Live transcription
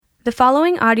The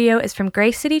following audio is from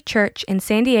Grace City Church in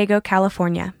San Diego,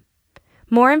 California.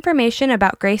 More information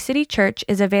about Grace City Church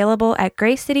is available at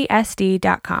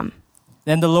gracecitysd.com.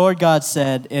 Then the Lord God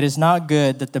said, "It is not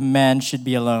good that the man should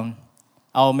be alone.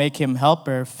 I will make him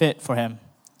helper fit for him."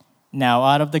 Now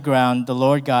out of the ground the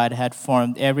Lord God had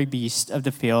formed every beast of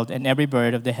the field and every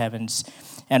bird of the heavens,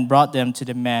 and brought them to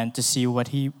the man to see what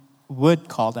he would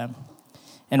call them.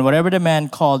 And whatever the man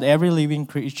called every living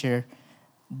creature,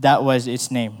 that was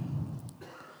its name.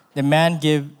 The man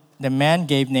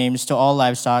gave names to all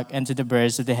livestock and to the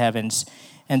birds of the heavens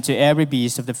and to every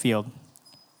beast of the field.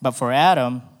 But for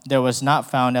Adam there was not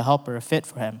found a helper fit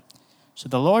for him. So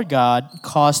the Lord God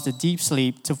caused a deep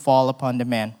sleep to fall upon the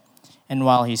man, and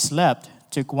while he slept,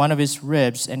 took one of his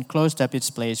ribs and closed up its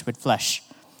place with flesh.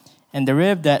 And the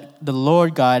rib that the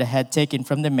Lord God had taken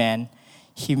from the man,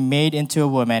 he made into a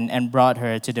woman and brought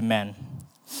her to the man.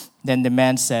 Then the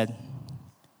man said,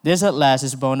 "This at last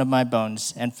is bone of my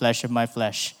bones and flesh of my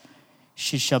flesh.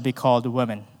 She shall be called a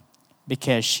woman,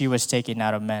 because she was taken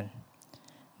out of man.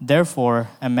 Therefore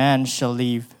a man shall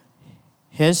leave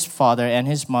his father and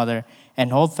his mother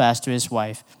and hold fast to his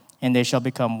wife, and they shall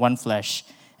become one flesh.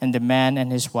 And the man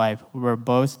and his wife were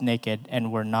both naked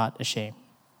and were not ashamed."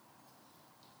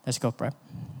 Let's go pray.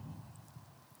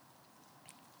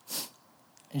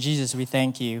 Jesus, we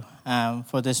thank you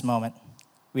for this moment.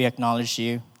 We acknowledge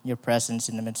you, your presence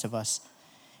in the midst of us.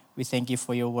 We thank you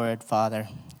for your word, Father.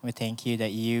 We thank you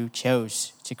that you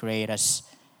chose to create us.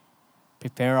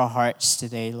 Prepare our hearts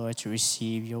today, Lord, to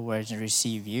receive your words and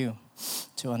receive you,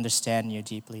 to understand you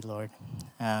deeply, Lord.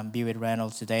 Be with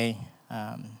Randall today,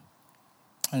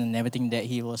 and everything that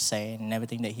he will say and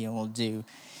everything that he will do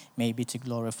may be to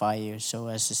glorify you, so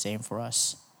as the same for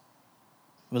us.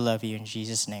 We love you in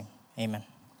Jesus' name. Amen.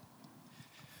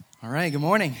 All right, good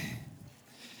morning.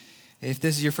 If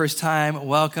this is your first time,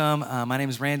 welcome. My name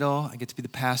is Randall. I get to be the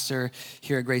pastor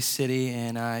here at Grace City,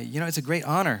 and it's a great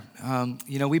honor.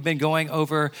 We've been going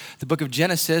over the book of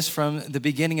Genesis from the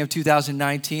beginning of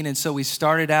 2019, and so we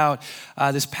started out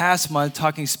this past month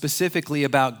talking specifically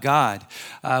about God.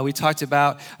 We talked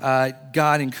about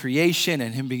God in creation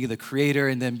and Him being the creator,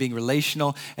 and then being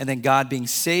relational, and then God being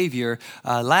Savior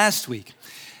last week.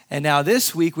 And now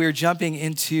this week we're jumping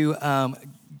into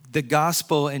the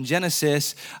gospel in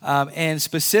Genesis, and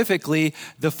specifically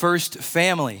the first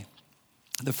family.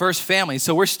 The first family.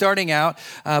 So we're starting out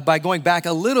by going back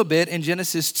a little bit in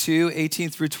Genesis 2, 18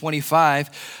 through 25.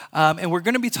 And we're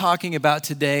going to be talking about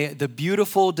today the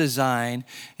beautiful design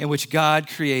in which God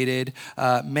created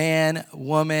man,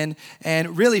 woman,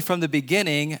 and really from the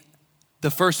beginning,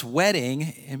 the first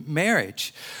wedding and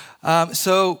marriage.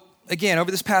 So again,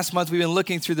 over this past month, we've been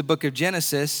looking through the book of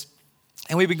Genesis,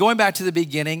 and we've been going back to the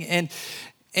beginning.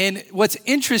 And what's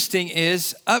interesting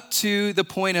is up to the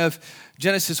point of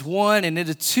Genesis 1 and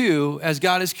into 2, as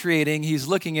God is creating, He's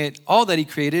looking at all that He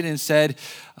created and said,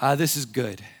 this is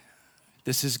good.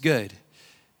 This is good.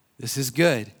 This is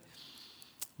good.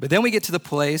 But then we get to the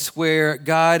place where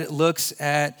God looks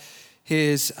at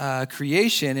His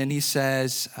creation and He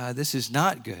says, this is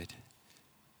not good.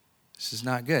 This is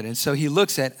not good. And so He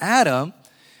looks at Adam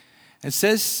and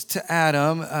says to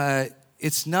Adam,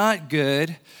 it's not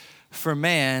good for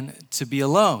man to be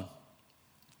alone.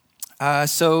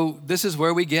 So this is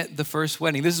where we get the first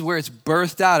wedding. This is where it's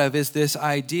birthed out of, is this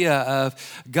idea of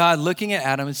God looking at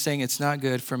Adam and saying it's not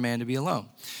good for man to be alone.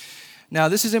 Now,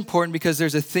 this is important because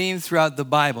there's a theme throughout the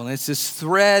Bible, and it's this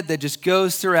thread that just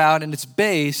goes throughout, and it's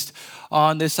based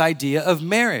on this idea of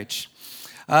marriage.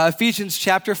 Ephesians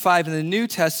chapter 5 in the New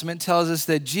Testament tells us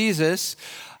that Jesus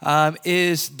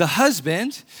is the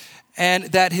husband and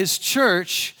that His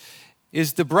church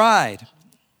is the bride.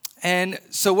 And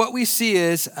so what we see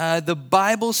is the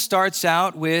Bible starts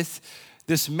out with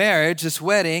this marriage, this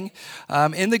wedding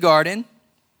in the garden.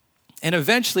 And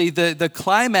eventually the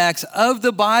climax of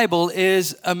the Bible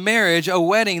is a marriage, a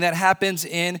wedding that happens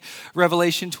in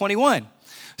Revelation 21.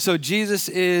 So Jesus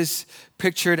is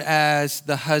pictured as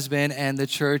the husband and the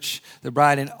church, the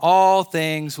bride, and all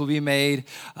things will be made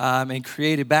and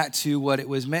created back to what it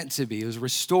was meant to be. It was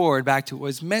restored back to what it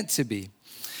was meant to be.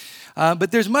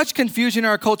 But there's much confusion in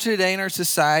our culture today, in our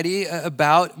society,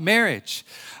 about marriage.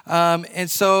 And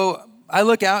so I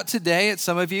look out today at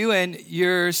some of you, and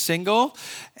you're single,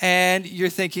 and you're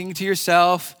thinking to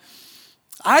yourself,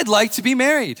 I'd like to be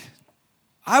married.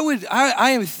 I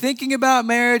am thinking about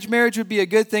marriage. Marriage would be a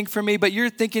good thing for me, but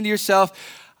you're thinking to yourself,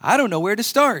 I don't know where to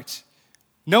start.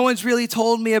 No one's really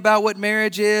told me about what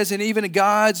marriage is and even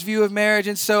God's view of marriage,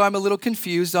 and so I'm a little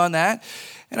confused on that.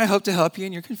 And I hope to help you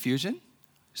in your confusion,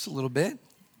 just a little bit.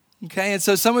 Okay, and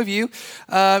so some of you,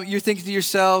 you're thinking to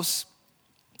yourselves,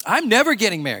 I'm never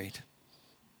getting married.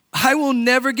 I will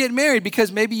never get married,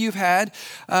 because maybe you've had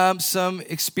some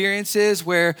experiences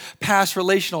where past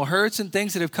relational hurts and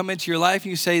things that have come into your life, and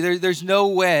you say, there's no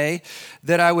way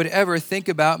that I would ever think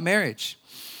about marriage.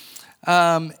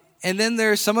 And then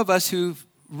there's some of us who've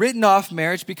written off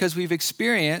marriage because we've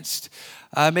experienced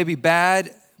maybe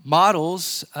bad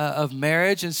models of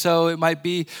marriage. And so it might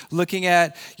be looking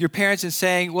at your parents and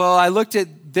saying, well, I looked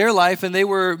at their life and they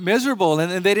were miserable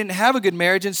and they didn't have a good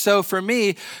marriage. And so for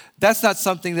me, that's not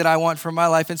something that I want for my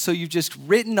life. And so you've just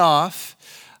written off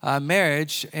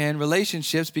marriage and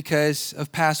relationships because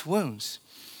of past wounds.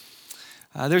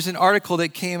 There's an article that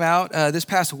came out this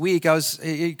past week.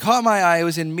 It caught my eye. It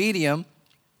was in Medium,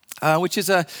 which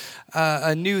is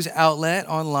a news outlet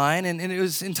online. And it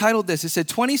was entitled this. It said,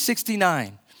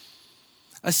 2069,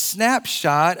 a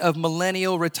snapshot of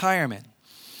millennial retirement.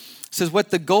 It says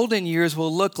what the golden years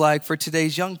will look like for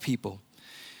today's young people.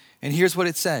 And here's what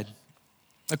it said.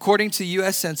 According to the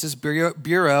U.S. Census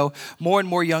Bureau, more and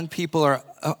more young people are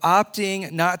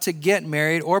opting not to get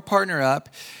married or partner up,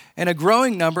 and a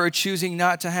growing number are choosing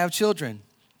not to have children,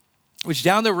 which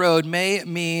down the road may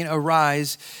mean a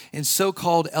rise in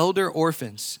so-called elder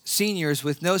orphans, seniors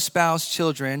with no spouse,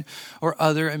 children, or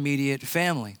other immediate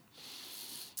family.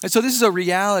 And so this is a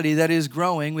reality that is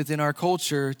growing within our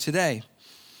culture today.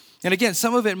 And again,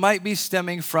 some of it might be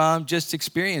stemming from just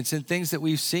experience and things that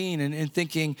we've seen and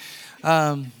thinking,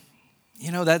 that's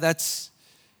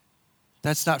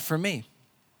not for me.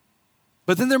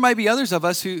 But then there might be others of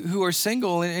us who are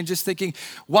single and just thinking,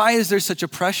 why is there such a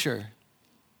pressure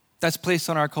that's placed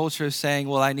on our culture of saying,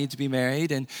 well, I need to be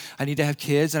married and I need to have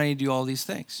kids and I need to do all these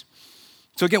things.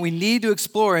 So again, we need to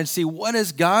explore and see, what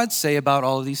does God say about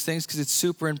all of these things, because it's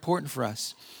super important for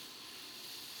us.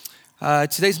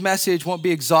 Today's message won't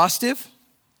be exhaustive,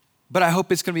 but I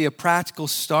hope it's going to be a practical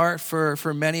start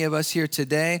for many of us here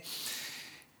today.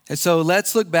 And so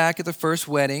let's look back at the first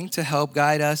wedding to help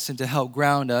guide us and to help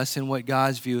ground us in what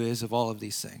God's view is of all of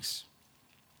these things.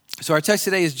 So our text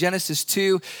today is Genesis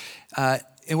 2, and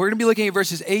we're going to be looking at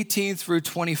verses 18 through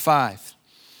 25.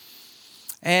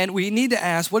 And we need to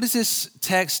ask, what does this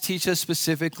text teach us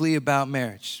specifically about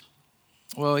marriage?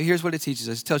 Well, here's what it teaches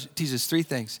us. It teaches us three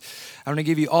things. I'm going to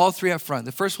give you all three up front.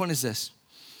 The first one is this: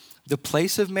 the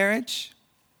place of marriage,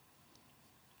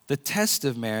 the test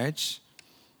of marriage,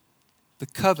 the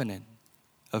covenant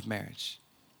of marriage.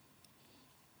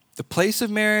 The place of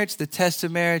marriage, the test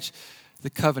of marriage, the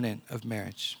covenant of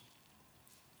marriage.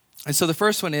 And so the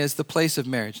first one is the place of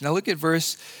marriage. Now look at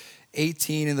verse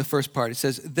 18 in the first part. It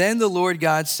says, "Then the Lord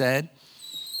God said,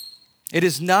 it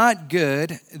is not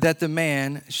good that the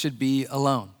man should be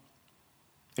alone."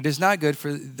 It is not good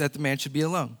that the man should be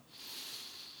alone.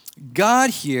 God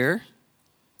here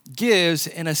gives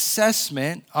an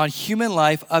assessment on human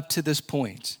life up to this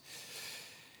point.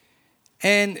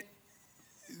 And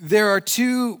there are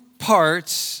two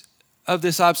parts of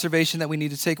this observation that we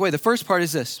need to take away. The first part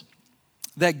is this: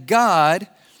 that God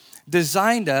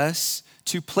designed us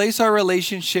to place our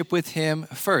relationship with him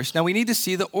first. Now we need to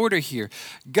see the order here.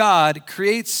 God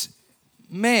creates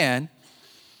man,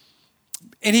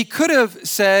 and he could have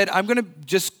said, I'm going to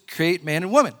just create man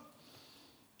and woman.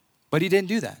 But he didn't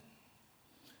do that.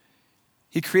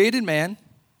 He created man,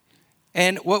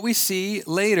 and what we see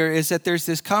later is that there's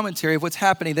this commentary of what's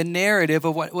happening, the narrative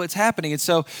of what's happening. And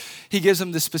so he gives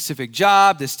him this specific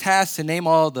job, this task to name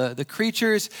all the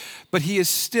creatures, but he is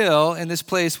still in this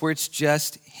place where it's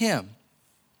just him.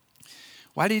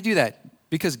 Why did he do that?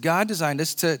 Because God designed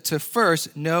us to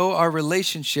first know our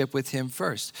relationship with him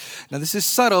first. Now this is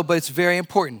subtle, but it's very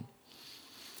important.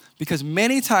 Because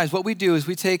many times what we do is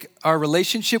we take our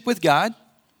relationship with God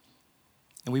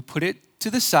and we put it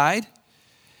to the side,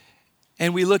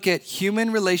 and we look at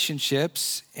human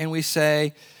relationships and we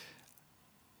say,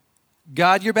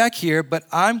 God, you're back here, but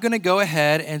I'm going to go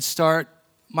ahead and start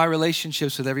my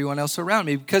relationships with everyone else around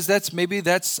me, because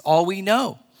that's all we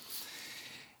know.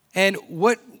 And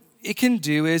what it can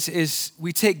do is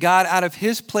we take God out of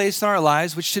his place in our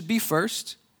lives, which should be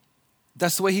first.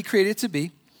 That's the way he created it to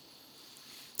be.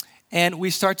 And we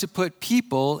start to put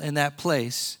people in that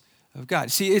place of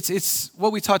God. See, it's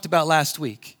what we talked about last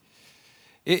week.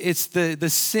 It's the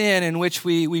sin in which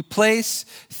we place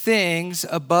things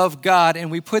above God and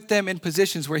we put them in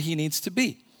positions where he needs to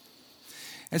be.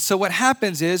 And so what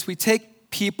happens is we take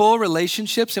people,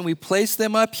 relationships, and we place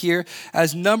them up here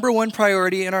as number one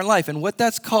priority in our life. And what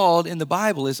that's called in the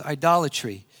Bible is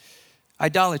idolatry.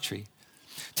 Idolatry.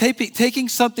 Taking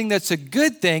something that's a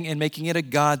good thing and making it a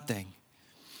God thing.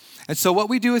 And so what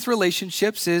we do with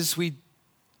relationships is we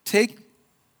take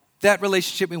that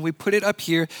relationship and we put it up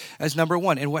here as number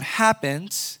one. And what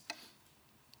happens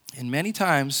And many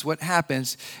times what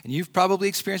happens, and you've probably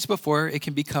experienced before, it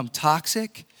can become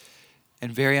toxic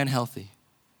and very unhealthy.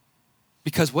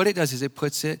 Because what it does is it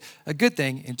puts it, a good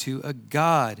thing, into a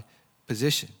God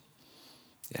position.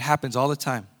 It happens all the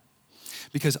time.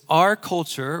 Because our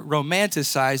culture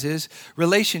romanticizes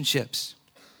relationships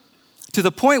to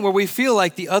the point where we feel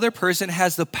like the other person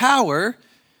has the power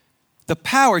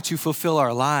to fulfill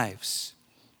our lives.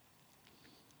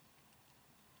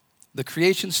 The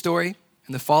creation story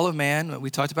and the fall of man, what we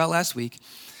talked about last week,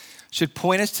 should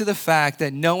point us to the fact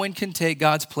that no one can take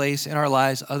God's place in our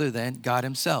lives other than God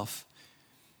himself.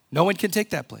 No one can take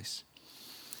that place.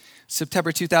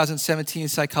 September 2017,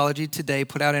 Psychology Today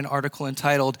put out an article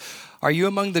entitled, "Are You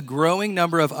Among the Growing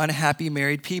Number of Unhappy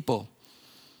Married People?"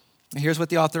 And here's what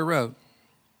the author wrote.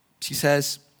 She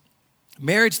says,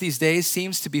 "Marriage these days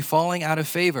seems to be falling out of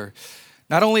favor.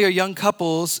 Not only are young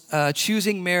couples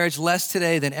choosing marriage less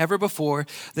today than ever before,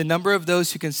 the number of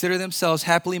those who consider themselves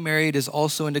happily married is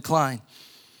also in decline."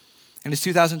 In his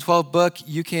 2012 book,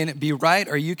 You Can Be Right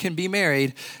or You Can Be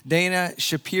Married, Dana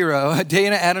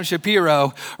Adam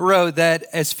Shapiro wrote that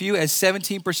as few as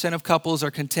 17% of couples are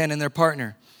content in their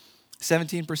partner.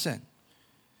 17%.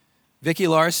 Vicki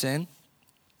Larson,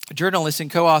 a journalist and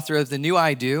co-author of The New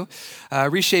I Do,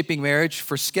 Reshaping Marriage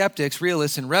for Skeptics,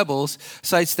 Realists, and Rebels,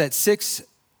 cites that 6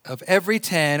 of every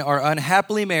 10 are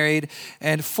unhappily married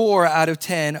and 4 out of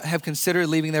 10 have considered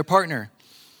leaving their partner.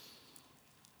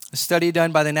 A study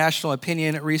done by the National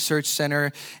Opinion Research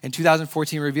Center in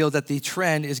 2014 revealed that the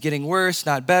trend is getting worse,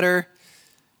 not better.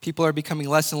 People are becoming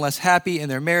less and less happy in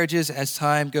their marriages as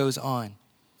time goes on.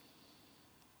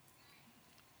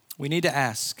 We need to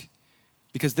ask,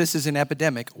 because this is an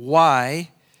epidemic,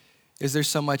 why is there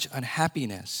so much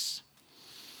unhappiness?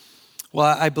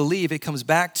 Well, I believe it comes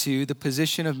back to the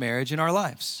position of marriage in our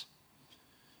lives.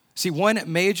 See, one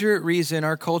major reason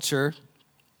our culture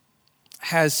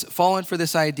has fallen for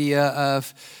this idea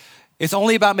of it's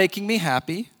only about making me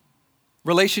happy,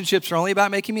 relationships are only about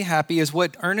making me happy, is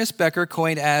what Ernest Becker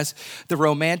coined as the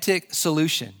romantic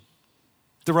solution.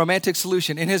 The romantic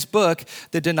solution. In his book,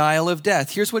 The Denial of Death,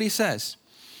 here's what he says.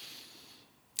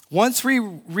 Once we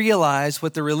realize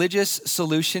what the religious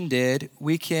solution did,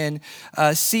 we can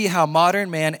see how modern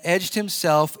man edged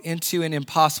himself into an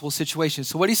impossible situation.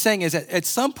 So what he's saying is that at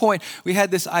some point, we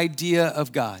had this idea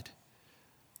of God.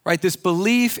 Right, this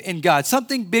belief in God,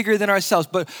 something bigger than ourselves.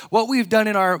 But what we've done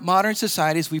in our modern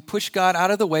society is we push God out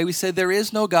of the way. We say there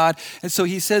is no God. And so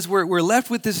he says we're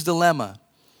left with this dilemma.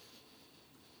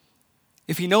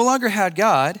 If he no longer had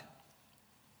God,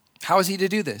 how is he to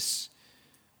do this?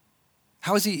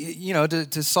 How is he,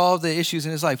 to solve the issues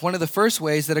in his life? One of the first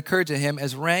ways that occurred to him,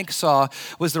 as Rank saw,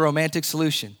 was the romantic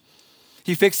solution.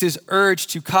 He fixed his urge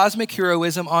to cosmic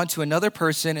heroism onto another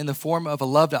person in the form of a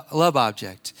love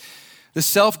object. The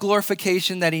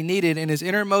self-glorification that he needed in his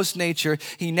innermost nature,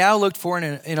 he now looked for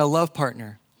in a love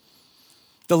partner.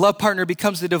 The love partner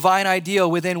becomes the divine ideal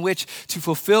within which to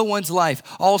fulfill one's life.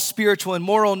 All spiritual and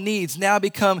moral needs now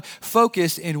become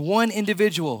focused in one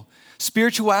individual.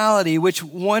 Spirituality, which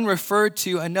one referred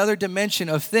to another dimension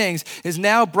of things, is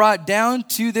now brought down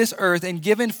to this earth and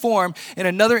given form in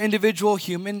another individual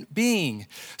human being.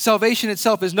 Salvation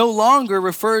itself is no longer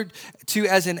referred to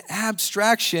as an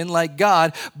abstraction like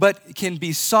God, but can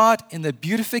be sought in the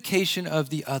beautification of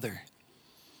the other.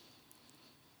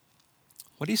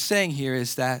 What he's saying here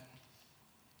is that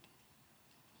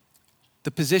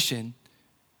the position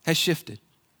has shifted.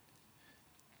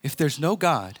 If there's no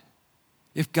God,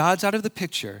 if God's out of the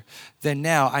picture, then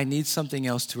now I need something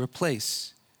else to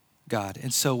replace God.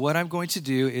 And so what I'm going to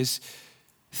do is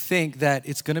think that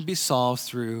it's going to be solved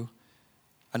through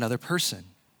another person.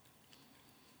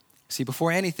 See,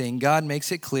 before anything, God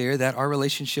makes it clear that our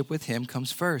relationship with him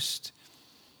comes first.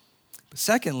 But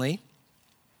secondly,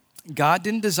 God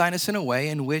didn't design us in a way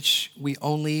in which we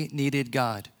only needed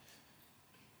God.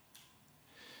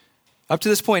 Up to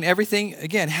this point, everything,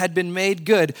 again, had been made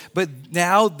good, but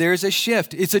now there's a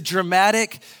shift. It's a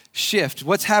dramatic shift.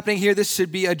 What's happening here, this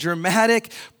should be a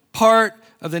dramatic part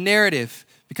of the narrative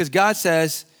because God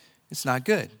says it's not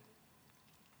good.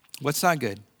 What's not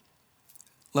good?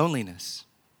 Loneliness.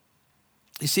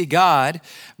 You see, God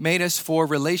made us for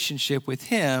relationship with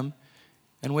him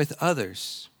and with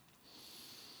others.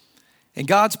 In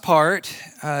God's part,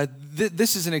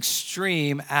 this is an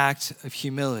extreme act of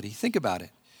humility. Think about it.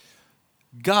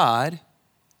 God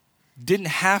didn't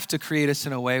have to create us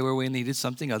in a way where we needed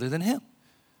something other than him.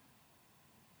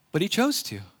 But he chose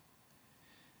to.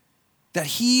 That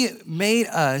he made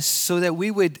us so that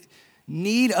we would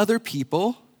need other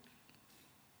people.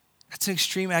 That's an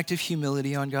extreme act of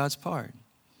humility on God's part.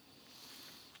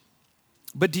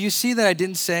 But do you see that I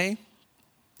didn't say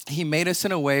he made us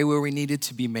in a way where we needed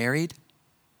to be married?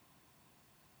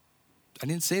 I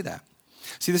didn't say that.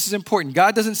 See, this is important.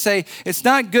 God doesn't say it's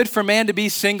not good for man to be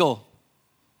single.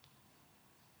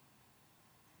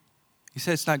 He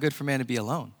said it's not good for man to be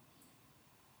alone.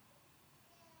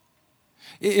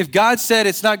 If God said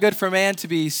it's not good for man to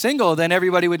be single, then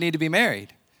everybody would need to be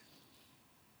married.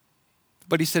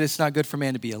 But he said it's not good for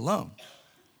man to be alone.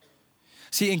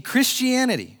 See, in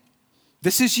Christianity,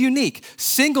 this is unique.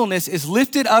 Singleness is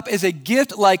lifted up as a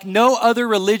gift like no other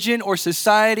religion or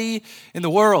society in the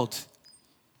world.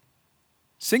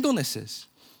 Singleness is.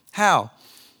 How?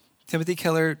 Timothy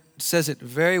Keller says it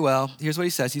very well. Here's what he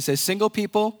says. He says, single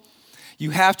people, you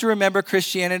have to remember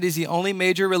Christianity is the only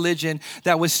major religion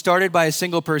that was started by a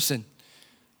single person.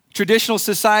 Traditional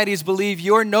societies believe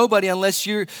you're nobody unless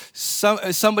you're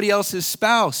somebody else's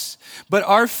spouse. But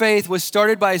our faith was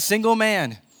started by a single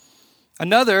man.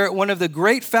 Another, one of the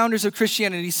great founders of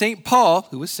Christianity, St. Paul,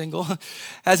 who was single,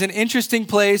 has an interesting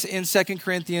place in 2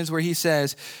 Corinthians where he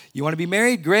says, you want to be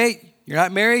married? Great. You're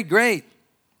not married? Great.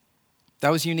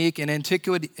 That was unique in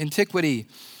antiquity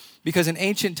because in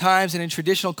ancient times and in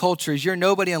traditional cultures, you're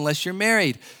nobody unless you're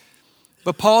married.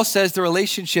 But Paul says the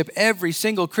relationship every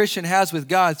single Christian has with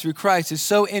God through Christ is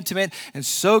so intimate and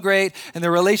so great, and the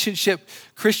relationship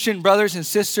Christian brothers and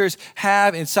sisters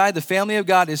have inside the family of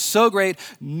God is so great,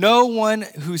 no one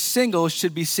who's single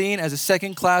should be seen as a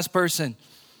second-class person.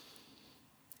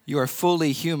 You are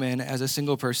fully human as a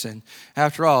single person.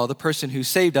 After all, the person who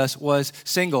saved us was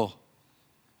single.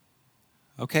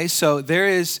 Okay, so there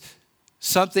is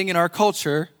something in our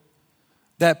culture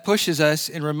that pushes us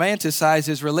and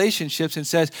romanticizes relationships and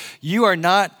says, you are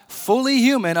not fully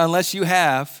human unless you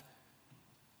have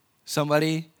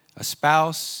somebody, a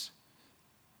spouse,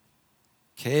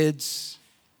 kids.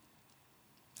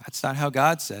 That's not how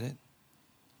God said it.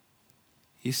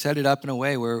 He set it up in a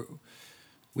way where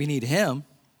we need him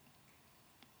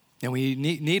and we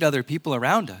need other people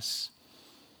around us.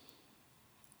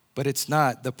 But it's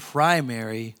not the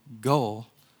primary goal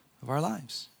of our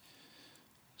lives.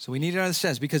 So we need to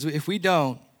understand this, because if we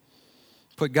don't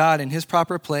put God in his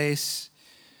proper place,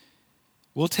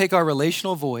 we'll take our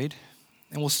relational void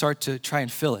and we'll start to try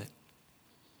and fill it.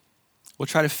 We'll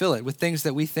try to fill it with things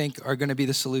that we think are going to be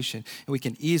the solution. And we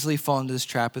can easily fall into this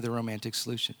trap of the romantic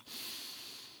solution.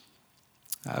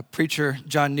 Preacher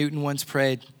John Newton once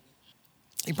prayed.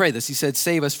 He prayed this. He said,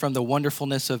 save us from the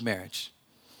wonderfulness of marriage.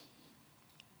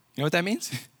 You know what that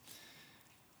means?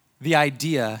 The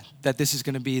idea that this is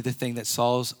going to be the thing that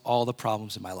solves all the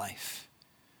problems in my life.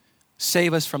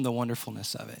 Save us from the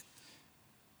wonderfulness of it.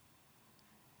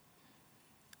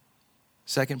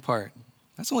 Second part.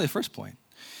 That's only the first point.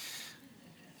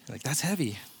 You're like, that's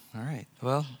heavy. All right.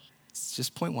 Well, it's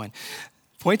just point one.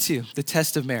 Point two, the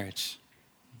test of marriage.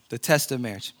 The test of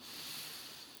marriage.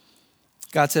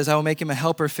 God says, I will make him a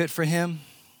helper fit for him.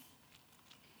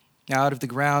 Now out of the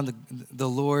ground, the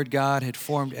Lord God had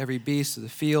formed every beast of the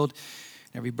field,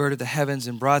 and every bird of the heavens,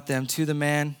 and brought them to the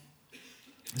man.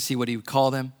 Let's see what he would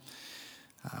call them.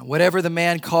 Whatever the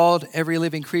man called every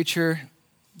living creature,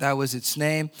 that was its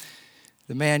name.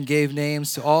 The man gave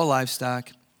names to all livestock,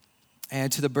 and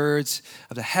to the birds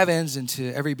of the heavens, and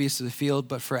to every beast of the field.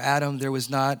 But for Adam, there was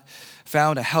not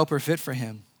found a helper fit for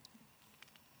him.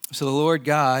 So the Lord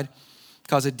God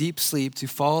caused a deep sleep to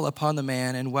fall upon the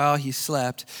man, and while he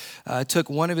slept, took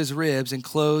one of his ribs and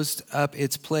closed up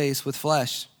its place with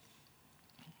flesh.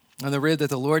 And the rib that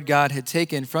the Lord God had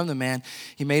taken from the man,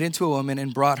 he made into a woman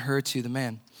and brought her to the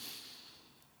man.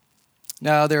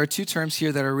 Now, there are two terms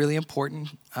here that are really important.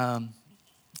 A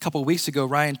couple of weeks ago,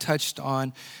 Ryan touched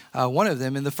on one of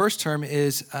them, and the first term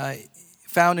is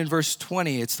found in verse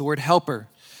 20. It's the word helper.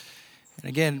 And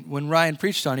again, when Ryan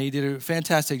preached on it, he did a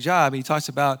fantastic job. He talks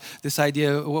about this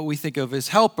idea of what we think of as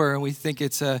helper, and we think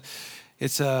it's a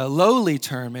lowly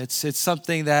term. It's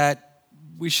something that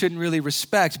we shouldn't really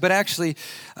respect. But actually,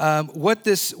 what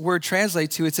this word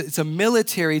translates to, it's a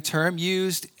military term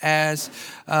used as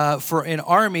for an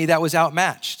army that was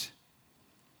outmatched,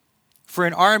 for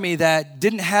an army that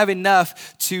didn't have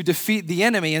enough to defeat the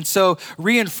enemy. And so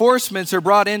reinforcements are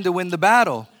brought in to win the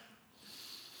battle.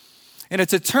 And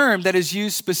it's a term that is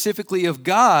used specifically of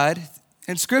God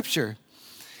in Scripture.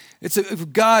 It's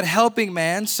of God helping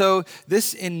man, so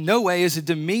this in no way is a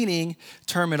demeaning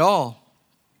term at all.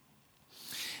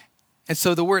 And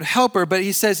so the word helper, but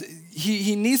he says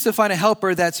he needs to find a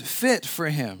helper that's fit for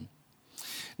him.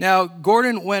 Now,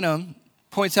 Gordon Wenham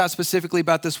points out specifically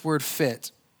about this word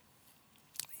fit.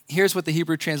 Here's what the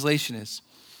Hebrew translation is.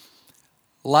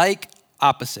 Like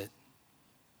opposite.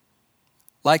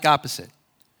 Like opposite.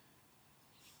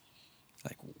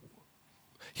 Like,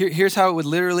 Here's how it would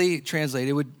literally translate.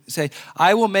 It would say,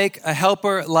 I will make a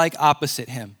helper like opposite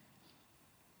him.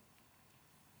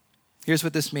 Here's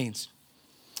what this means.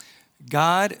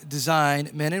 God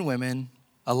designed men and women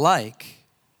alike,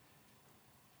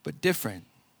 but different.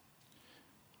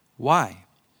 Why?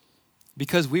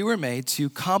 Because we were made to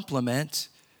complement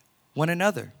one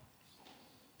another.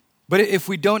 But if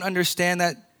we don't understand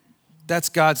that that's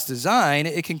God's design,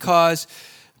 it can cause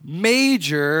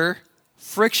major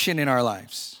friction in our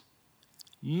lives,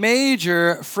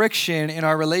 major friction in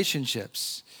our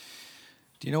relationships.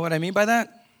 Do you know what I mean by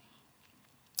that?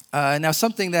 Now,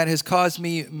 something that has caused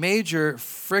me major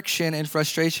friction and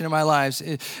frustration in my life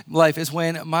is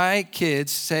when my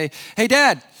kids say, hey,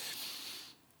 Dad,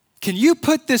 can you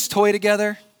put this toy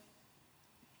together?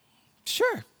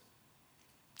 Sure.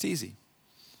 It's easy.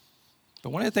 But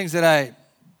one of the things that I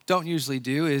don't usually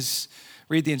do is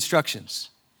read the instructions.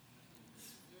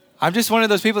 I'm just one of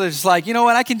those people that's just like, you know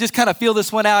what, I can just kind of feel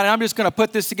this one out and I'm just going to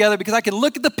put this together because I can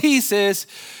look at the pieces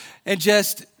and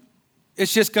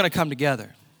it's just going to come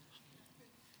together.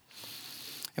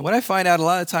 And what I find out a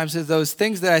lot of times is those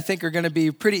things that I think are going to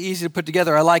be pretty easy to put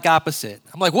together are like opposite.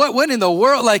 I'm like, what in the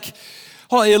world? Like,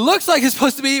 well, it looks like it's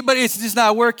supposed to be, but it's just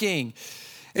not working.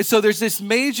 And so there's this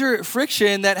major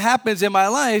friction that happens in my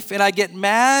life, and I get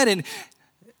mad, and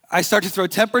I start to throw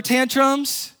temper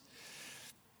tantrums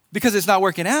because it's not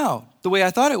working out the way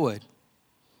I thought it would.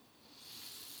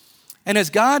 And as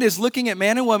God is looking at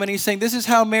man and woman, he's saying, this is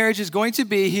how marriage is going to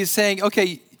be. He's saying,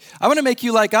 okay, I'm going to make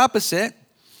you like opposite.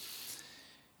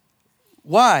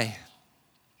 Why?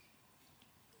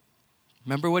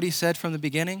 Remember what he said from the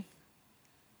beginning?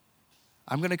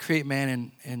 I'm going to create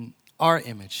man in our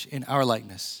image, in our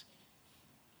likeness.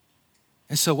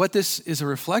 And so what this is a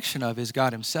reflection of is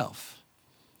God himself.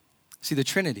 See, the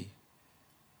Trinity.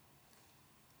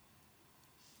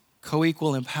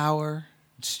 Co-equal in power,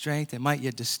 and strength, and might,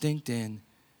 yet distinct in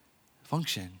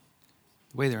function,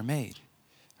 the way they're made,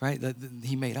 right?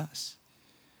 He made us.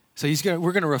 So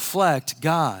we're going to reflect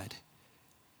God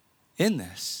in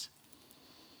this.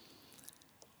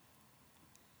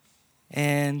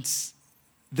 And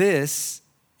this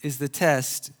is the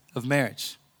test of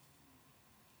marriage.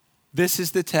 This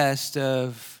is the test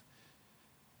of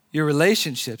your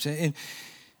relationships. And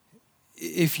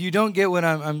if you don't get what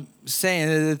I'm saying,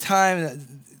 at the time,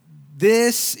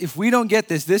 if we don't get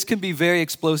this can be very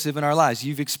explosive in our lives.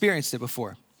 You've experienced it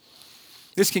before.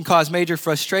 This can cause major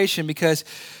frustration because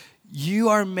you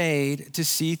are made to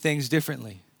see things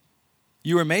differently.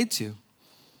 You were made to.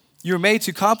 You were made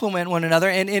to complement one another.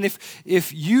 And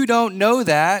if you don't know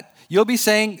that, you'll be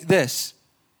saying this.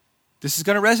 This is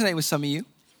going to resonate with some of you.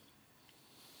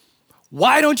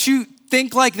 Why don't you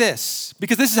think like this?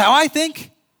 Because this is how I think.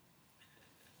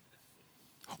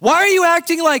 Why are you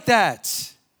acting like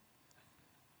that?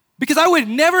 Because I would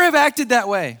never have acted that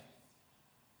way.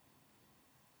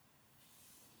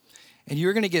 And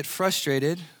you're going to get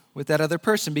frustrated with that other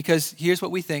person because here's what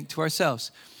we think to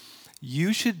ourselves.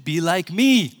 You should be like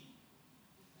me.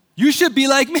 You should be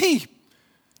like me.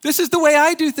 This is the way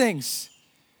I do things.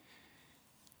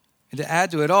 And to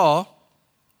add to it all,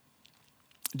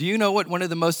 do you know what one of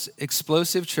the most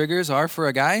explosive triggers are for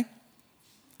a guy?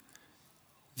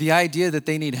 The idea that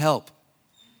they need help.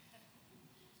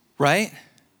 Right?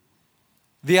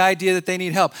 The idea that they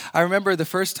need help. I remember the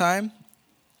first time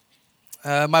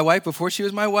my wife, before she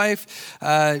was my wife,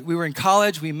 we were in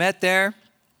college, we met there.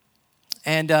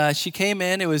 And she came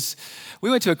in, we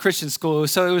went to a Christian school,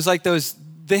 so it was like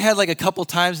they had like a couple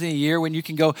times in a year when you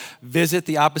can go visit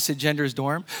the opposite gender's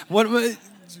dorm. One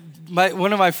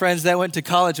of my friends that went to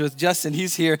college with, Justin,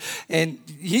 he's here, and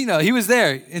he was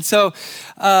there. And so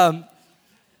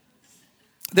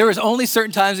there was only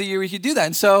certain times a year we could do that.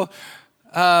 And so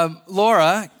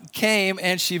Laura came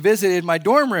and she visited my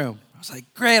dorm room. I was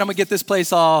like, great, I'm going to get this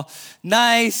place all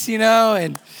nice,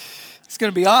 and it's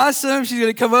going to be awesome. She's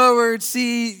going to come over and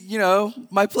see,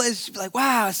 my place. She'd be like,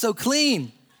 wow, it's so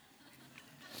clean.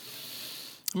 I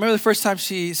remember the first time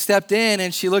she stepped in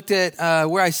and she looked at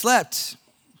where I slept.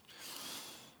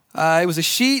 It was a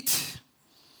sheet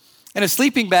and a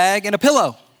sleeping bag and a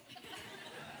pillow.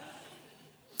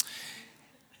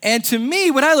 And to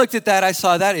me, when I looked at that, I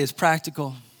saw that is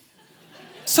practical.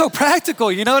 So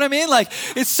practical, you know what I mean? Like,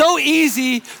 it's so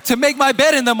easy to make my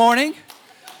bed in the morning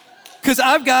because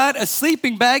I've got a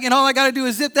sleeping bag and all I got to do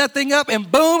is zip that thing up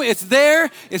and boom, it's there,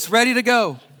 it's ready to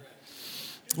go.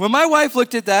 When my wife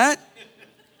looked at that,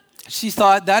 she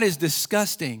thought, that is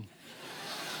disgusting.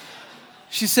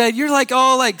 She said, you're like,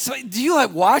 so do you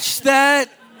wash that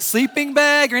sleeping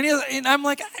bag or anything? And I'm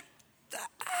like,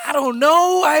 I don't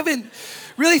know. I haven't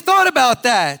really thought about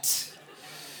that.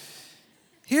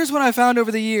 Here's what I found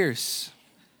over the years.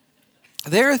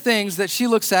 There are things that she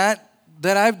looks at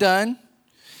that I've done,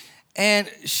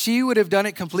 and she would have done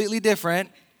it completely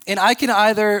different. And I can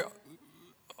either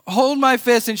hold my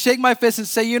fist and shake my fist and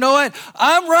say, you know what?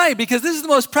 I'm right, because this is the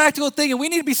most practical thing, and we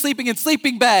need to be sleeping in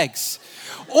sleeping bags.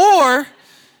 And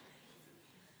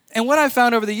what I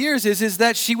found over the years is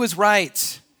that she was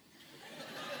right.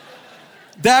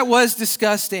 That was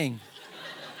disgusting.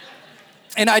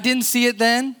 And I didn't see it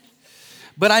then,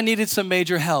 but I needed some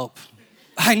major help.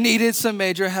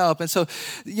 And so,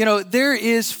 there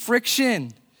is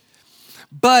friction.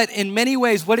 But in many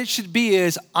ways, what it should be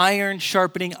is iron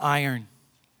sharpening iron.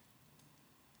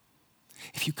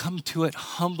 If you come to it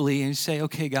humbly and you say,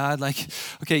 okay, God,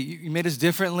 okay, you made us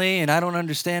differently, and I don't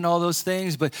understand all those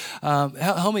things, but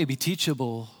help me be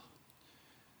teachable.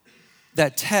 The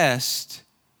test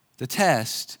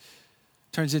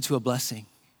turns into a blessing.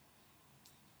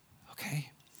 Okay?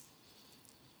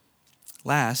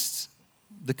 Last,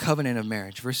 the covenant of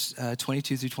marriage, verse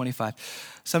 22 through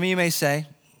 25. Some of you may say,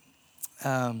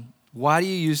 why do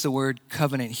you use the word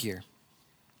covenant here?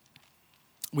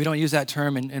 We don't use that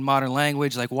term in modern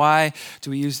language. Like, why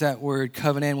do we use that word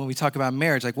covenant when we talk about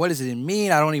marriage? Like, what does it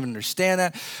mean? I don't even understand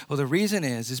that. Well, the reason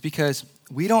is because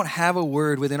we don't have a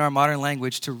word within our modern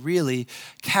language to really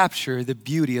capture the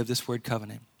beauty of this word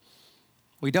covenant.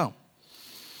 We don't.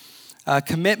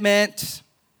 Commitment,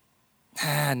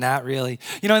 not really.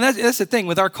 And that's the thing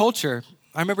with our culture.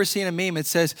 I remember seeing a meme. It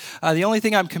says, the only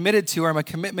thing I'm committed to are my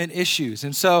commitment issues.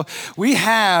 And so we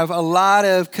have a lot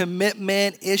of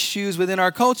commitment issues within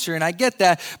our culture, and I get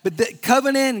that. But the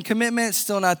covenant and commitment,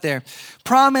 still not there.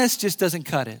 Promise just doesn't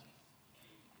cut it.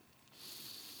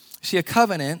 See, a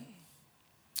covenant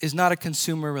is not a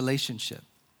consumer relationship.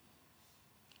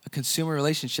 A consumer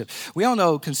relationship. We all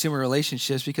know consumer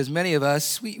relationships because many of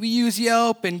us, we use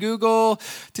Yelp and Google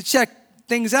to check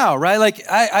things out, right? Like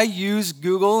I use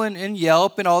Google and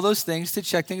Yelp and all those things to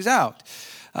check things out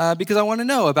because I want to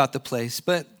know about the place.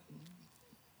 But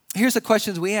here's the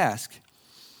questions we ask.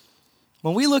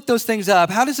 When we look those things up,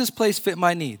 how does this place fit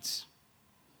my needs?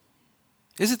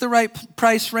 Is it the right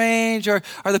price range, or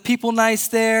are the people nice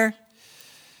there?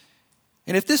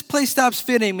 And if this place stops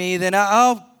fitting me, then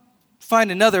I'll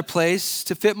find another place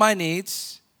to fit my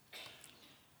needs.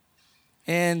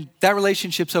 And that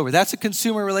relationship's over. That's a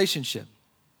consumer relationship.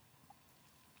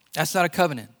 That's not a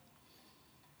covenant.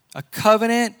 A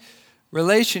covenant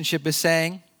relationship is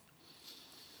saying,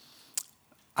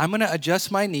 I'm going to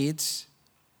adjust my needs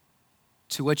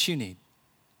to what you need.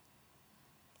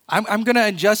 I'm going to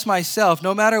adjust myself,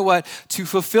 no matter what, to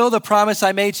fulfill the promise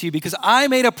I made to you, because I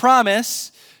made a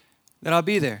promise that I'll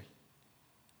be there,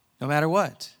 no matter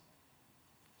what.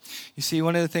 You see,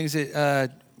 one of the things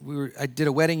that I did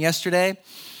a wedding yesterday.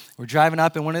 We're driving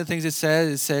up, and one of the things it said,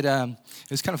 it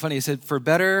was kind of funny. It said, for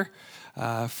better,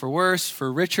 for worse,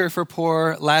 for richer, for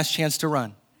poor, last chance to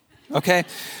run. Okay?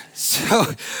 So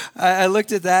I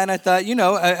looked at that, and I thought,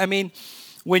 I mean,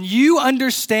 when you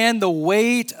understand the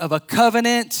weight of a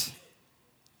covenant,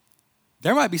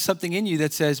 there might be something in you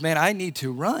that says, man, I need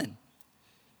to run.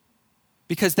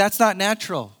 Because that's not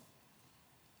natural.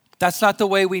 That's not the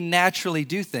way we naturally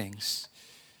do things.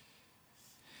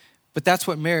 But that's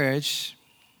what marriage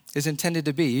is intended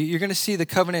to be. You're going to see the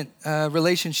covenant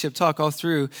relationship talk all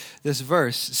through this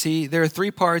verse. See, there are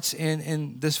three parts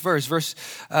in this verse. Verse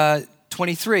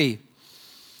 23.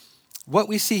 What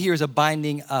we see here is a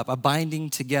binding up, a binding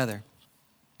together.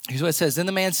 Here's what it says. Then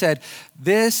the man said,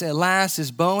 this at last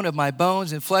is bone of my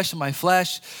bones and flesh of my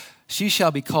flesh. She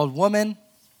shall be called woman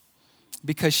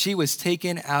because she was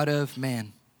taken out of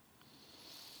man.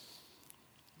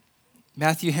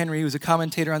 Matthew Henry, who was a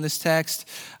commentator on this text,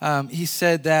 he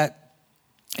said that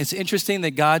it's interesting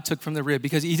that God took from the rib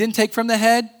because he didn't take from the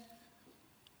head.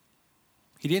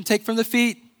 He didn't take from the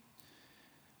feet,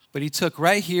 but he took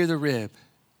right here the rib.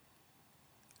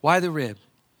 Why the rib?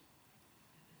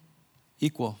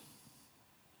 Equal,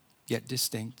 yet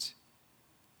distinct.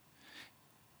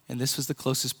 And this was the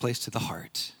closest place to the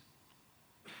heart.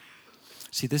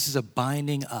 See, this is a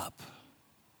binding up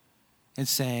and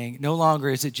saying, no longer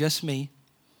is it just me,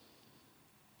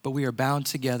 but we are bound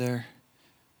together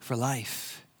for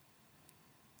life.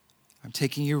 I'm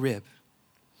taking your rib.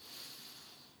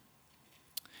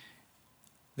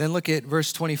 Then look at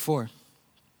verse 24.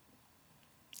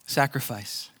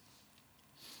 Sacrifice.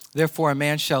 Therefore, a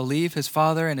man shall leave his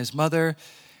father and his mother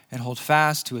and hold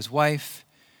fast to his wife,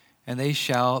 and they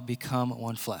shall become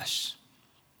one flesh.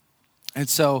 And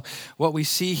so what we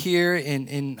see here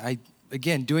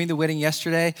again, doing the wedding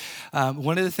yesterday,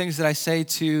 one of the things that I say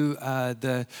to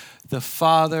the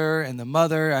father and the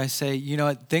mother, I say, you know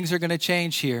what, things are going to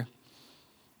change here.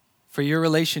 for your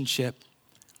relationship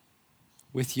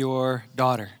with your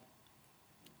daughter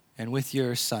and with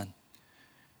your son.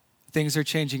 Things are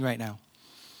changing right now.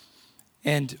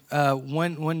 And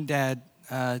one dad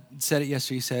said it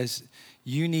yesterday. He says,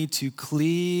 you need to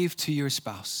cleave to your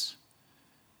spouse.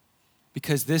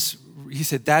 Because he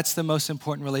said, that's the most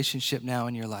important relationship now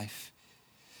in your life.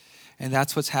 And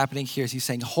that's what's happening here. He's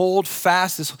saying, hold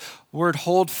fast. This word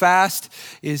hold fast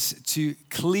is to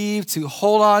cleave, to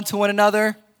hold on to one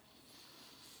another.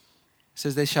 He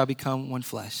says they shall become one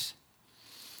flesh.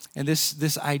 And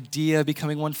this idea of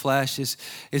becoming one flesh is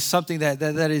something that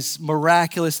is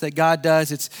miraculous that God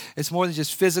does. It's more than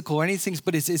just physical or anything,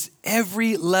 but it's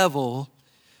every level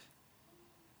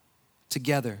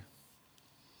together.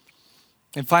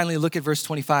 And finally, look at verse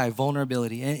 25,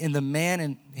 vulnerability. And the man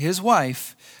and his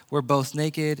wife were both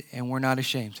naked and were not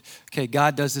ashamed. Okay,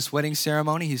 God does this wedding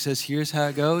ceremony. He says, here's how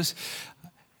it goes.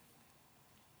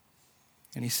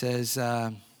 And he says,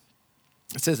 it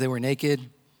says they were naked,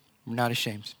 were not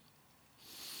ashamed.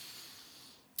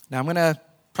 Now I'm going to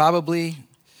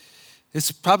it's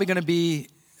probably going to be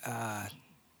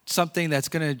something that's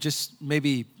going to just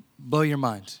maybe blow your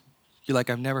mind. You're like,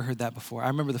 I've never heard that before. I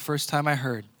remember the first time I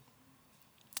heard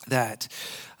that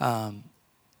I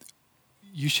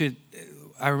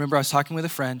remember I was talking with a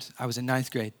friend. I was in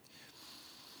 9th grade.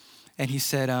 And he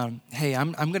said, hey,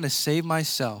 I'm going to save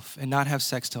myself and not have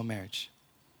sex till marriage.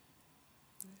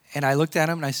 And I looked at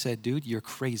him and I said, dude, you're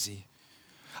crazy.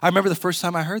 I remember the first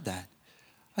time I heard that.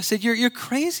 I said, you're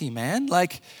crazy, man.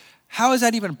 Like, how is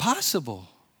that even possible?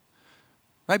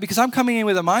 Right? Because I'm coming in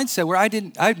with a mindset where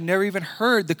I've never even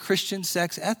heard the Christian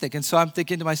sex ethic. And so I'm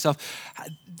thinking to myself,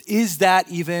 is that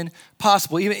even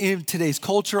possible? Even in today's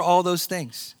culture, all those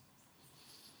things.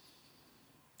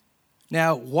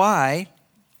 Now, why?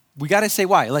 We got to say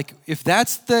why. Like, if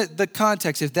that's the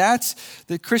context, if that's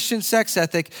the Christian sex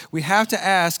ethic, we have to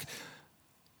ask,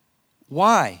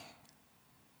 why?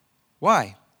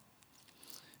 Why?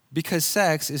 Because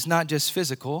sex is not just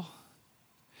physical.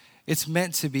 It's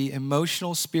meant to be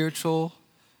emotional, spiritual,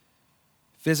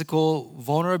 physical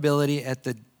vulnerability at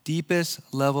the deepest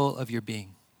level of your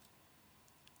being.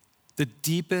 The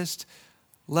deepest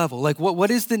level. Like, what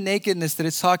is the nakedness that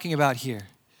it's talking about here?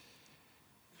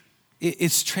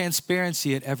 It's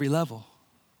transparency at every level.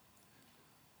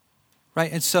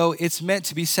 Right? And so it's meant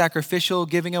to be sacrificial,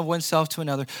 giving of oneself to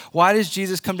another. Why does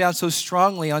Jesus come down so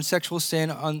strongly on sexual sin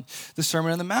on the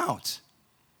Sermon on the Mount?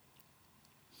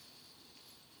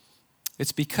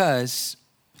 It's because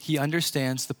he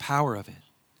understands the power of it.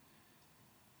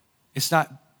 It's not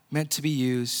meant to be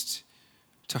used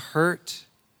to hurt,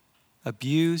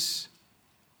 abuse,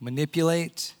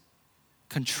 manipulate,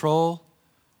 control,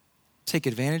 take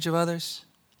advantage of others.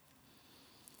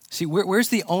 See, where's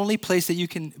the only place that you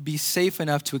can be safe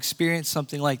enough to experience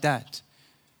something like that?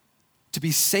 To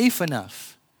be safe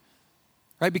enough,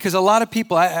 right? Because a lot of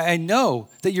people, I know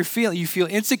that you feel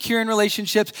insecure in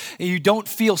relationships and you don't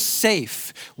feel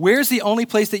safe. Where's the only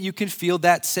place that you can feel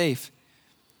that safe?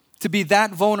 To be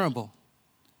that vulnerable.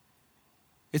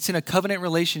 It's in a covenant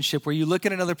relationship where you look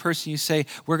at another person, you say,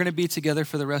 we're going to be together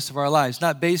for the rest of our lives,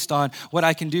 not based on what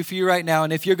I can do for you right now,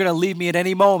 and if you're going to leave me at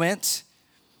any moment.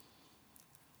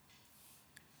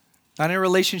 Not in a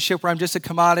relationship where I'm just a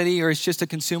commodity or it's just a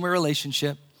consumer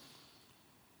relationship,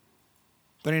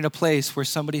 but in a place where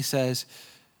somebody says,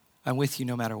 I'm with you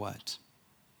no matter what.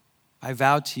 I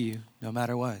vow to you no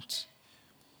matter what.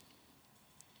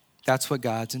 That's what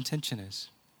God's intention is.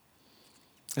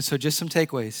 And so just some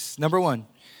takeaways. Number one,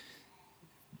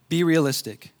 be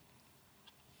realistic.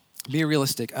 Be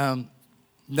realistic.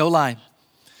 No lie.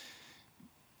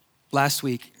 Last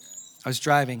week, I was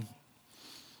driving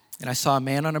and I saw a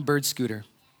man on a bird scooter.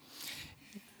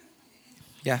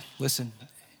 Yeah, listen.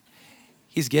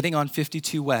 He's getting on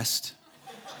 52 West.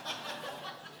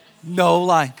 No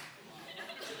lie.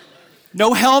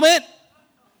 No helmet.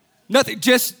 Nothing.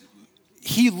 Just,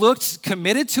 he looked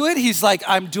committed to it. He's like,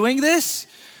 I'm doing this.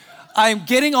 I'm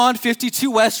getting on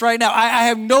 52 West right now. I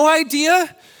have no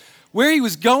idea where he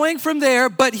was going from there,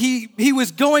 but he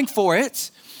was going for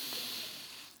it.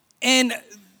 And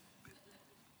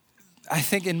I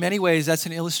think in many ways that's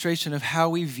an illustration of how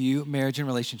we view marriage and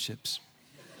relationships.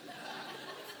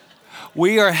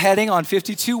 We are heading on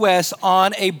 52 West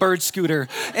on a bird scooter.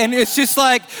 And it's just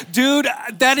like, dude,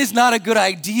 that is not a good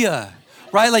idea,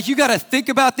 right? Like, you got to think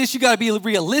about this. You got to be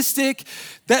realistic.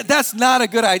 That's not a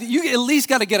good idea. You at least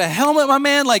got to get a helmet, my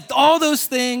man. Like, all those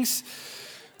things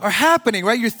are happening,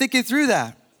 right? You're thinking through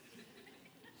that.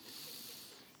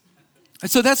 And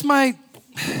so that's my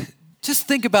Just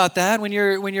think about that when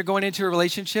you're going into a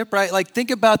relationship, right? Like think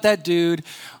about that dude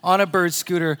on a bird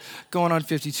scooter going on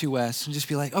 52 West and just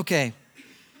be like, okay,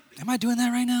 am I doing that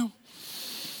right now?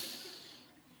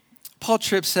 Paul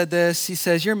Tripp said this. He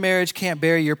says, your marriage can't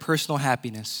bear your personal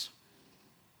happiness.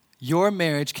 Your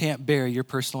marriage can't bear your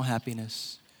personal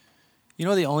happiness. You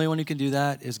know the only one who can do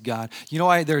that is God. You know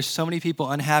why there's so many people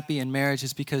unhappy in marriage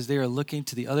is because they are looking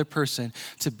to the other person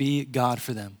to be God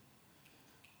for them.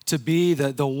 To be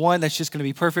the one that's just going to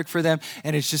be perfect for them,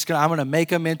 and I'm going to make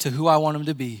them into who I want them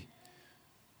to be.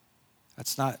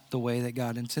 That's not the way that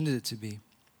God intended it to be.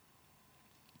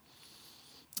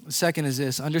 The second is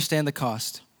this: understand the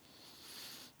cost.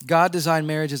 God designed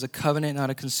marriage as a covenant, not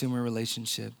a consumer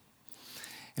relationship.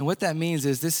 And what that means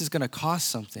is this is going to cost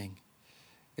something.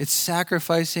 It's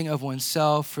sacrificing of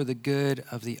oneself for the good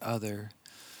of the other.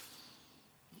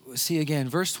 See, again,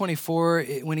 verse 24,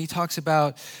 when he talks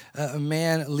about a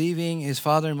man leaving his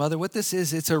father and mother, what this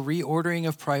is, it's a reordering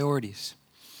of priorities.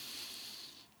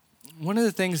 One of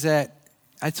the things that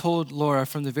I told Laura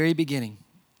from the very beginning,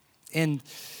 and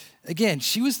again,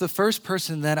 she was the first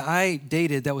person that I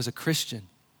dated that was a Christian.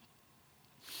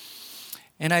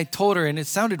 And I told her, and it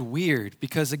sounded weird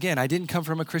because, again, I didn't come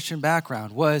from a Christian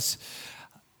background, was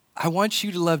I want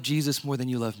you to love Jesus more than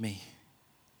you love me.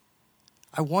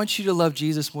 I want you to love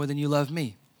Jesus more than you love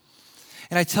me.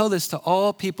 And I tell this to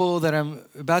all people that I'm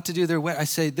about to do their wedding. I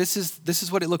say, this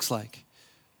is what it looks like,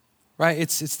 right?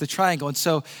 It's the triangle. And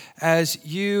so as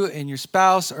you and your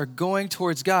spouse are going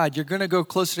towards God, you're going to go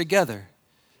closer together.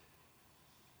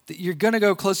 You're going to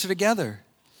go closer together.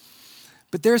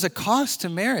 But there's a cost to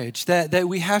marriage that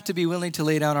we have to be willing to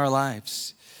lay down our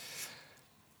lives.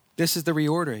 This is the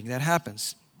reordering that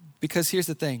happens. Because here's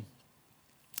the thing.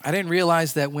 I didn't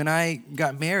realize that when I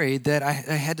got married that I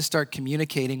had to start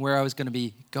communicating where I was going to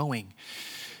be going.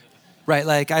 Right?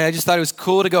 Like I just thought it was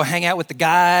cool to go hang out with the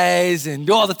guys and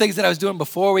do all the things that I was doing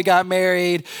before we got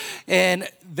married. And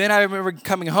then I remember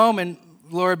coming home and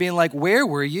Laura being like, where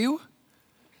were you?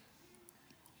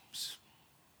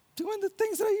 Doing the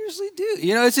things that I usually do.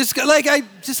 You know, it's just like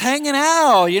just hanging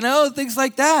out, you know, things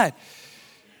like that.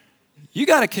 You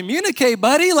got to communicate,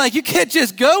 buddy. Like, you can't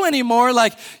just go anymore.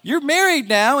 Like, you're married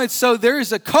now, and so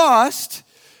there's a cost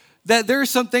that there are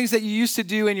some things that you used to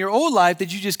do in your old life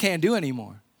that you just can't do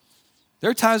anymore. There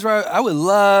are times where I would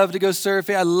love to go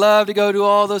surfing. I love to go do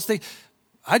all those things.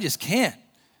 I just can't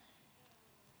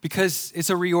because it's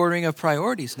a reordering of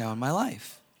priorities now in my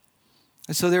life.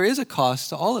 And so there is a cost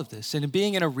to all of this. And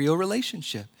being in a real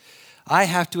relationship, I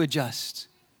have to adjust.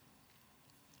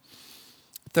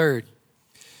 Third,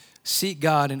 seek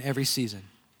God in every season.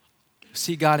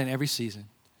 Seek God in every season.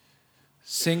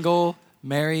 Single,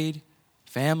 married,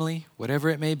 family, whatever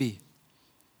it may be.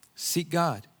 Seek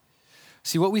God.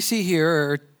 See, what we see here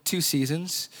are two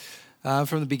seasons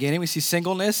from the beginning. We see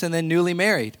singleness and then newly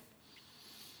married.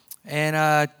 And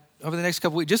over the next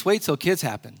couple weeks, just wait till kids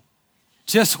happen.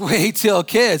 Just wait till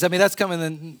kids. I mean, that's coming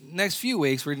in the next few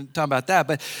weeks. We're talking about that.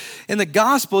 But in the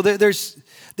gospel,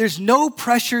 there's no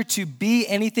pressure to be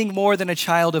anything more than a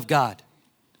child of God.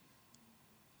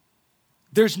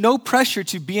 There's no pressure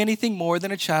to be anything more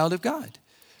than a child of God.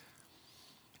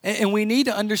 And we need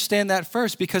to understand that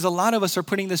first, because a lot of us are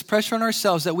putting this pressure on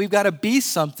ourselves that we've got to be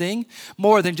something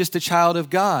more than just a child of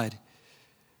God.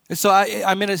 And so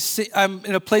I'm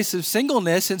in a place of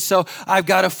singleness, and so I've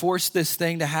got to force this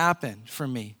thing to happen for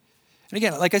me. And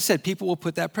again, like I said, people will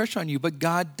put that pressure on you, but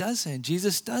God doesn't.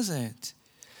 Jesus doesn't.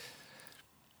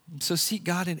 So seek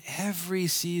God in every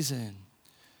season.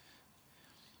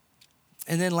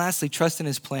 And then lastly, trust in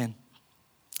his plan.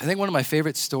 I think one of my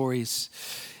favorite stories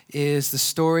is the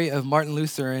story of Martin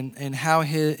Luther and how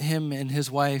him and his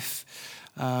wife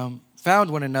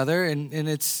found one another, and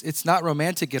it's not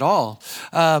romantic at all.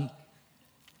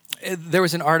 There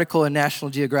was an article in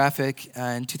National Geographic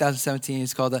in 2017.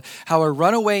 It's called "How a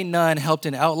Runaway Nun Helped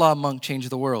an Outlaw Monk Change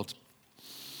the World."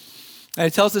 And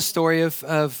it tells the story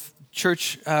of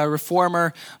church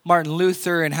reformer Martin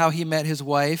Luther and how he met his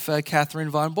wife, Catherine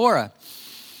von Bora.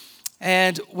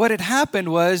 And what had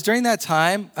happened was, during that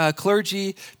time,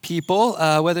 clergy people,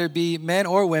 whether it be men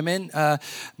or women,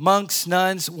 monks,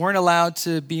 nuns, weren't allowed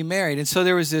to be married. And so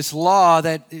there was this law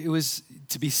that it was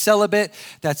to be celibate.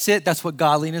 That's it. That's what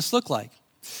godliness looked like.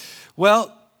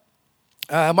 Well,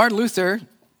 Martin Luther,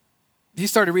 he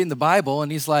started reading the Bible,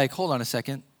 and he's like, hold on a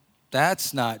second.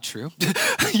 That's not true.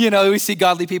 We see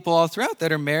godly people all throughout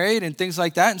that are married and things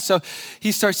like that. And so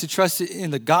he starts to trust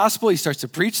in the gospel. He starts to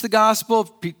preach the gospel,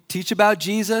 teach about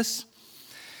Jesus.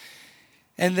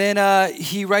 And then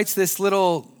he writes this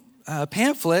little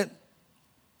pamphlet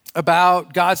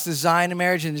about God's design in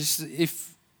marriage. And just,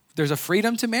 if there's a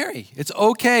freedom to marry. It's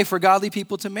okay for godly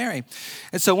people to marry.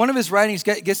 And so one of his writings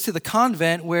gets to the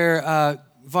convent where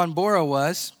von Bora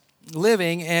was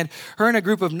living, and her and a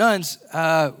group of nuns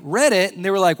read it, and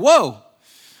they were like, whoa,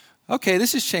 okay,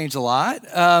 this has changed a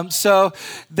lot. So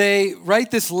they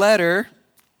write this letter.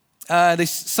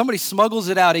 Somebody smuggles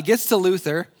it out. It gets to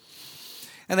Luther,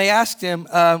 and they asked him,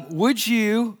 would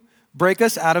you break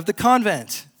us out of the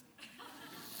convent?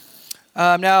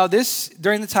 Now, this,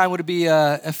 during the time, would be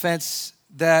an offense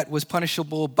that was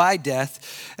punishable by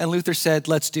death, and Luther said,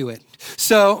 let's do it.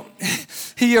 So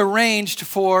he arranged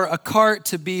for a cart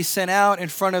to be sent out in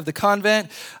front of the convent,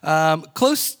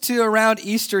 close to around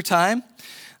Easter time.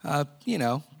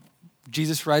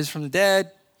 Jesus rises from the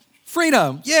dead,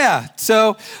 freedom, yeah.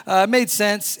 So it made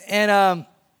sense, and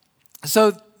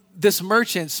so this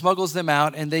merchant smuggles them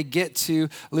out, and they get to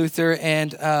Luther,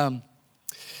 and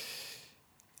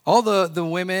all the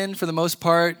women, for the most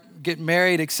part, get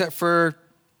married except for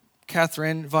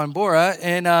Catherine von Bora.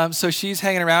 And so she's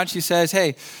hanging around. She says,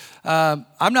 hey,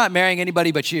 I'm not marrying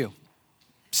anybody but you.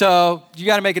 So you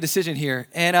got to make a decision here.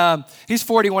 And he's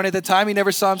 41 at the time. He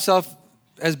never saw himself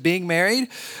as being married.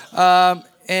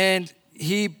 And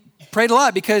he prayed a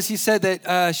lot because he said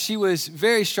that she was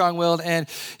very strong-willed, and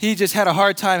he just had a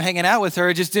hard time hanging out with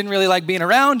her, just didn't really like being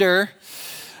around her.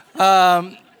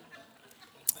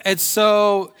 And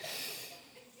so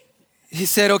he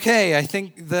said, okay, I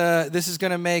think this is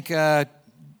going to make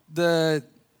the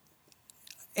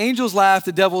angels laugh,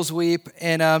 the devils weep,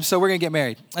 and so we're going to get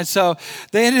married. And so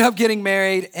they ended up getting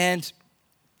married, and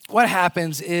what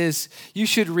happens is, you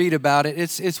should read about it.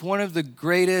 It's one of the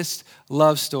greatest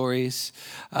love stories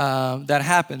that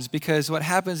happens, because what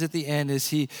happens at the end is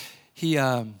he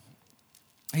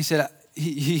said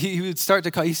he would start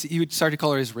to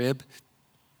call her his rib.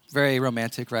 Very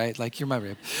romantic, right? Like, you're my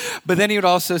rib. But then he would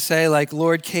also say, like,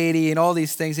 Lord Katie and all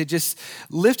these things. It just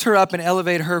lift her up and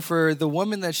elevate her for the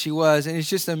woman that she was. And it's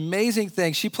just an amazing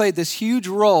thing. She played this huge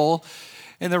role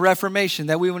in the Reformation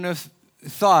that we wouldn't have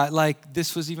thought like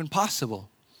this was even possible.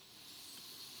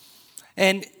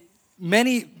 And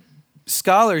many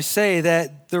scholars say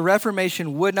that the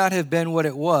Reformation would not have been what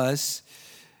it was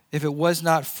if it was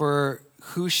not for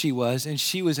who she was. And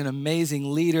she was an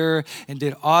amazing leader and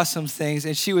did awesome things.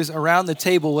 And she was around the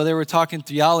table where they were talking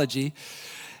theology.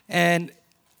 And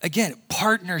again,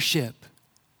 partnership.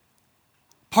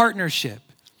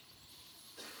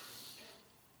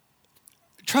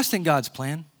 Trust in God's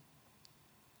plan.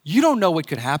 You don't know what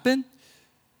could happen.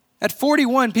 At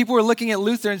 41, people were looking at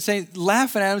Luther and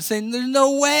laughing at him, saying, there's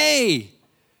no way.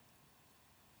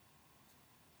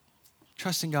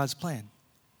 Trust in God's plan.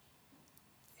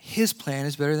 His plan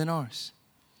is better than ours.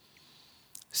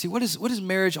 See, what does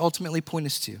marriage ultimately point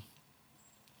us to? It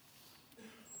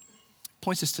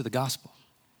points us to the gospel.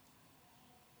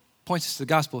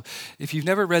 If you've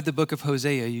never read the book of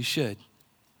Hosea, you should.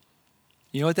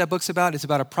 You know what that book's about? It's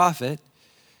about a prophet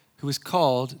who was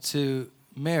called to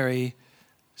marry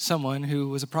someone who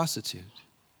was a prostitute.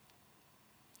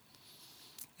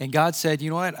 And God said,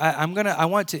 you know what? I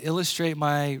want to illustrate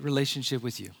my relationship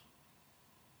with you.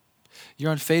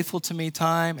 You're unfaithful to me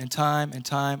time and time and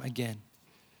time again.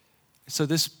 So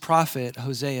this prophet,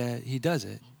 Hosea, he does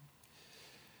it.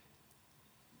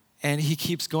 And he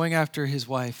keeps going after his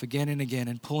wife again and again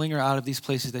and pulling her out of these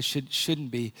places that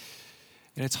shouldn't be.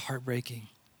 And it's heartbreaking.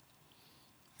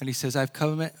 And he says, I've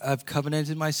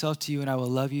covenanted myself to you, and I will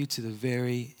love you to the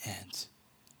very end.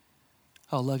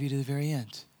 I'll love you to the very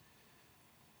end.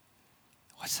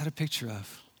 What's that a picture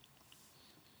of?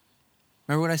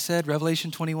 Remember what I said,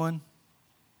 Revelation 21?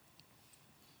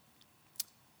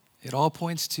 It all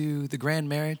points to the grand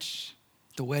marriage,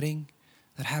 the wedding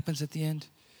that happens at the end.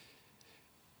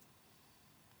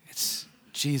 It's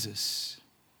Jesus,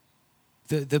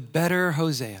 the better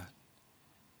Hosea,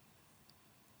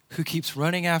 who keeps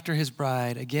running after his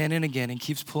bride again and again and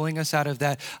keeps pulling us out of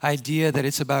that idea that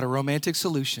it's about a romantic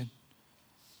solution,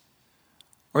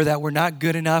 or that we're not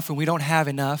good enough and we don't have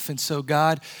enough. And so,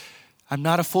 God, I'm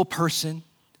not a full person.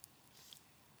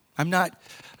 I'm not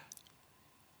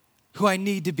who I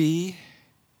need to be.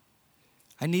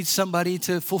 I need somebody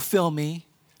to fulfill me.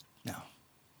 No.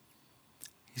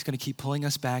 He's going to keep pulling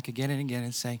us back again and again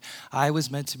and saying, I was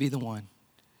meant to be the one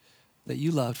that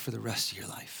you loved for the rest of your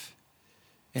life.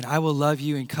 And I will love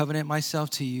you and covenant myself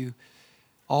to you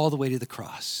all the way to the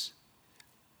cross.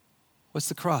 What's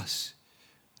the cross?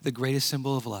 The greatest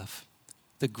symbol of love,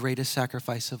 the greatest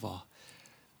sacrifice of all.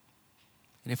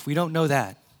 And if we don't know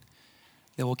that,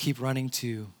 then we'll keep running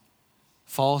to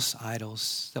false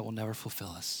idols that will never fulfill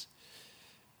us.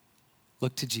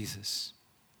 Look to Jesus.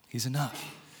 He's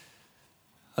enough.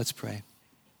 Let's pray.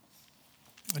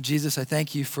 Jesus, I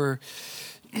thank you for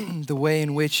the way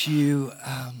in which you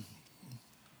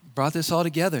brought this all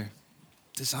together,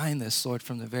 designed this, Lord,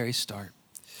 from the very start.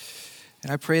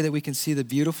 And I pray that we can see the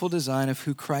beautiful design of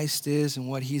who Christ is and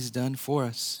what he's done for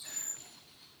us.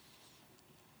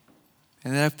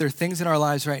 And that if there are things in our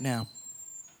lives right now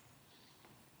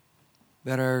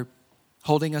that are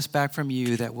holding us back from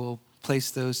you, that we'll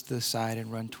place those to the side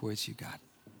and run towards you, God,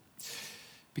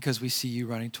 because we see you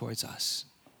running towards us.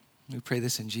 We pray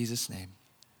this in Jesus' name.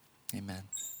 Amen.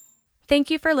 Thank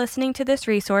you for listening to this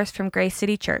resource from Grace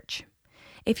City Church.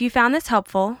 If you found this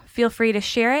helpful, feel free to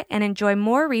share it and enjoy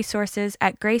more resources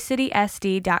at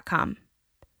gracecitysd.com.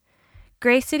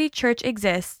 Grace City Church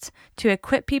exists to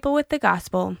equip people with the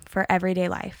gospel for everyday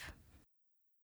life.